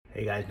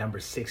Hey guys, number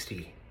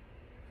 60.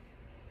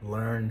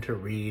 Learn to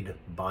read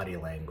body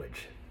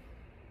language.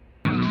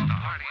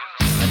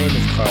 My name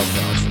is Carl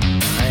Johnson.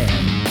 I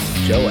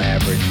am Joe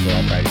Average for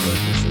all practical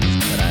purposes,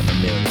 but I'm a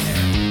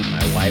millionaire.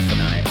 My wife and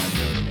I are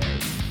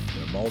millionaires.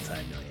 We're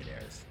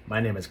multi-millionaires. My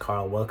name is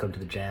Carl. Welcome to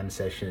the jam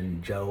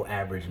session, Joe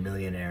Average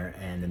Millionaire.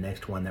 And the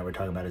next one that we're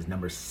talking about is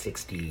number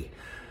 60.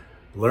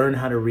 Learn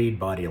how to read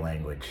body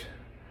language.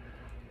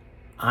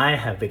 I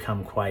have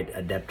become quite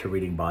adept to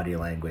reading body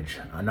language.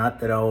 Not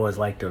that I always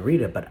like to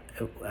read it, but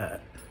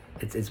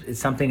it's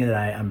something that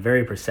I'm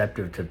very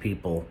perceptive to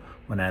people.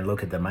 When I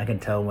look at them, I can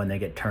tell when they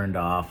get turned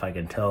off. I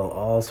can tell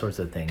all sorts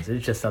of things.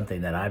 It's just something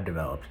that I've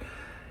developed.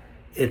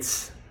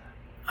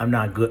 I'm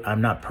not good.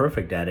 I'm not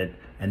perfect at it,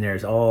 and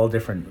there's all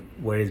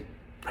different ways.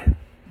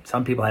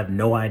 Some people have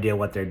no idea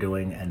what they're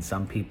doing, and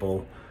some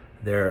people,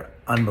 they're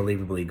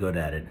unbelievably good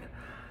at it.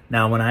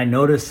 Now, when I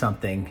notice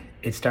something,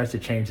 it starts to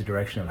change the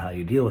direction of how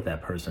you deal with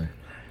that person.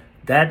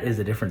 That is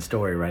a different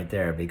story right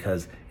there,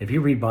 because if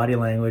you read body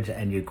language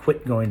and you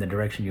quit going the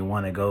direction you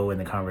want to go in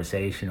the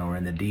conversation or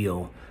in the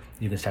deal,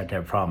 you can start to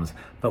have problems.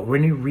 But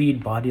when you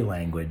read body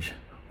language,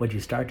 what you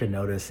start to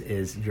notice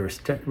is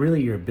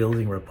you're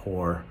building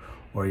rapport,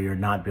 or you're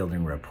not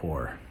building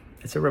rapport.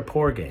 It's a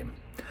rapport game.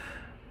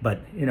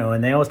 But,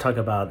 and they always talk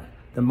about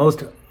the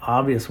most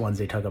obvious ones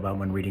they talk about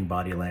when reading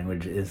body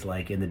language is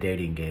like in the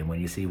dating game,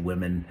 when you see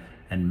women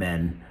and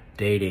men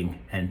dating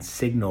and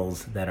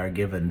signals that are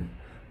given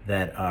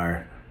that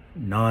are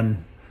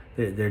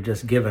they're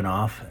just given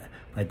off,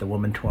 like the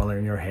woman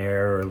twirling her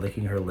hair or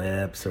licking her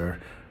lips,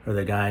 or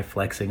the guy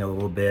flexing a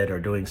little bit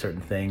or doing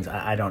certain things.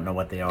 I don't know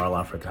what they are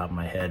off the top of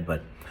my head,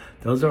 but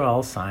those are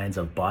all signs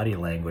of body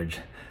language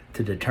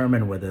to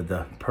determine whether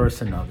the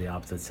person of the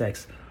opposite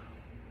sex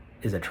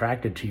is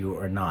attracted to you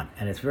or not.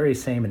 And it's very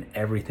same in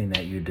everything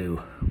that you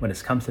do. When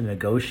it comes to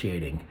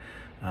negotiating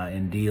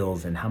in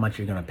deals and how much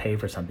you're going to pay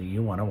for something,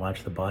 you want to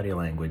watch the body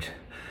language,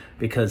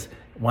 because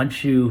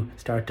once you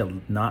start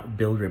to not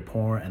build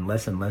rapport and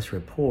less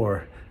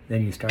rapport,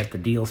 then the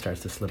deal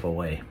starts to slip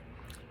away.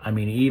 I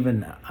mean,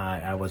 even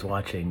I was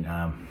watching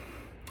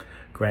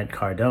Grant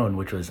Cardone,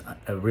 which was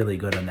really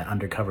good on the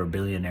Undercover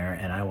Billionaire,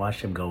 and I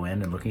watched him go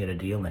in and looking at a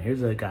deal, and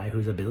here's a guy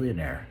who's a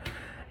billionaire,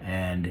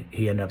 and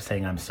he ended up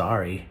saying, "I'm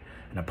sorry,"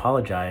 and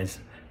apologize,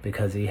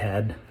 because he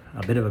had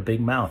a bit of a big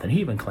mouth, and he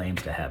even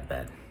claims to have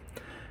that.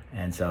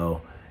 And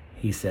so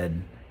he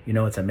said,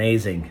 it's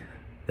amazing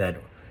that,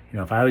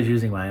 if I was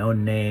using my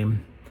own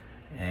name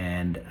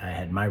and I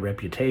had my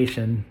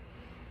reputation,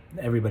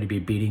 everybody be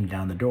beating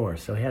down the door.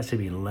 So he has to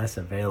be less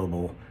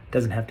available.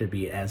 Doesn't have to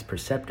be as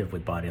perceptive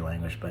with body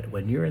language, but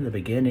when you're in the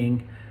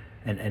beginning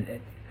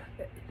and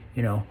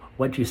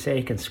what you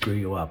say can screw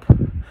you up.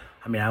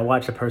 I mean, I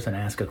watched a person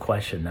ask a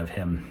question of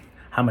him,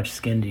 "How much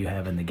skin do you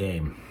have in the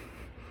game?"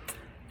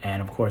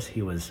 And of course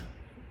he was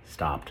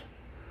stopped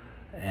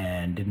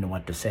and didn't know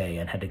what to say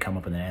and had to come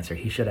up with an answer.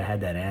 He should have had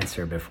that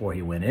answer before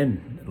he went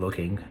in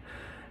looking.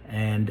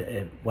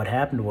 And what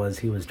happened was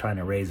he was trying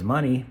to raise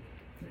money,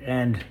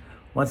 and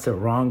once the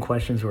wrong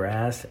questions were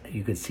asked,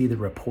 you could see the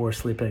rapport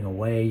slipping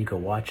away. You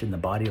could watch in the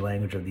body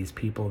language of these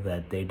people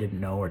that they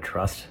didn't know or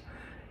trust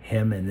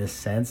him in this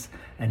sense.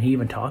 And he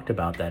even talked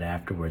about that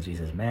afterwards. He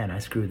says, "Man, I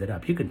screwed it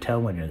up." You can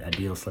tell when a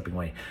deal's slipping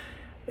away.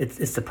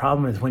 It's the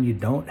problem is when you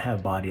don't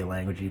have body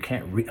language, when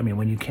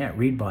you can't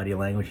read body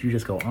language, you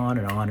just go on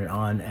and on and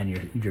on, and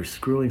you're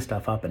screwing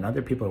stuff up, and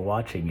other people are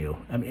watching you.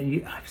 I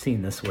mean, I've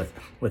seen this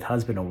with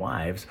husband and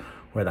wives,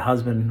 where the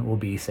husband will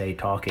be, say,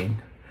 talking,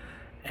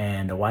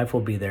 and the wife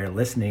will be there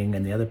listening,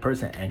 and the other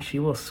person, and she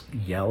will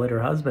yell at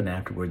her husband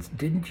afterwards,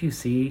 "Didn't you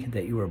see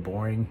that you were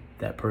boring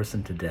that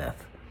person to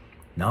death?"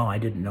 "No, I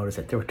didn't notice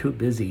it." They were too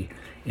busy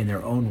in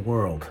their own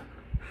world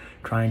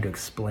trying to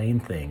explain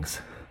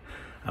things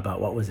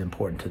about what was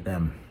important to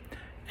them,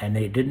 and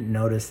they didn't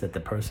notice that the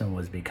person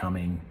was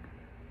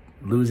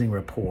losing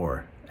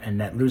rapport.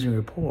 And that losing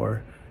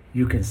rapport,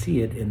 you can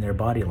see it in their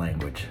body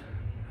language.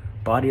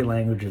 Body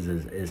language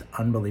is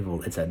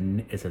unbelievable. It's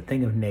a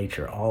thing of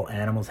nature. All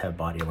animals have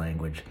body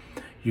language.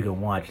 You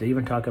can watch. They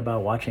even talk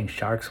about watching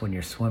sharks when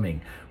you're swimming.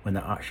 When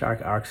the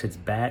shark arcs its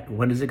back,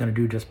 what is it going to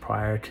do just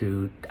prior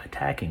to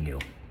attacking you?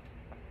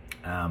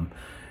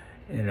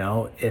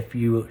 If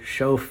you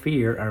show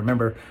fear, I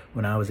remember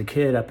when I was a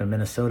kid up in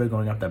Minnesota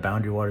going up the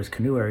Boundary Waters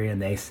canoe area,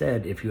 and they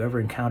said, if you ever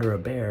encounter a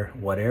bear,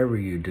 whatever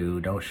you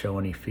do, don't show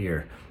any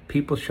fear.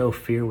 People show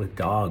fear with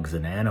dogs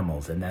and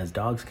animals, and as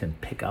dogs can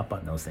pick up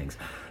on those things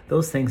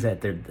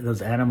that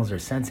those animals are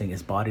sensing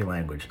is body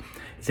language.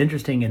 It's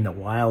interesting, in the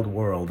wild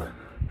world,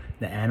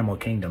 the animal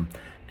kingdom,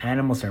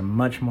 animals are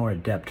much more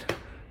adept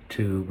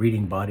to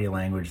reading body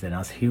language than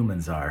us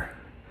humans are.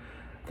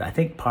 I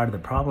think part of the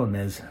problem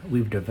is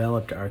we've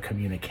developed our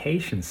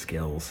communication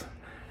skills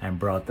and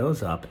brought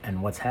those up,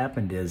 and what's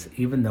happened is,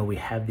 even though we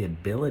have the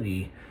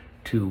ability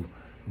to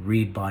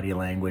read body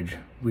language,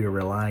 we are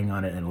relying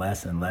on it in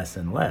less and less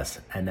and less,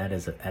 and that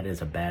is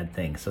a bad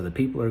thing. So the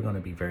people who are going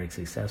to be very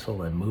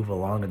successful and move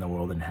along in the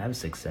world and have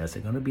success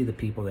are going to be the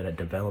people that have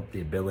developed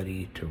the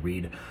ability to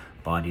read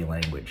body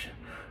language.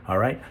 All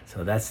right,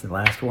 so that's the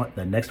last one.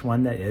 The next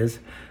one that is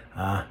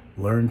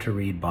learn to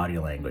read body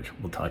language.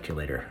 We'll talk to you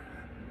later.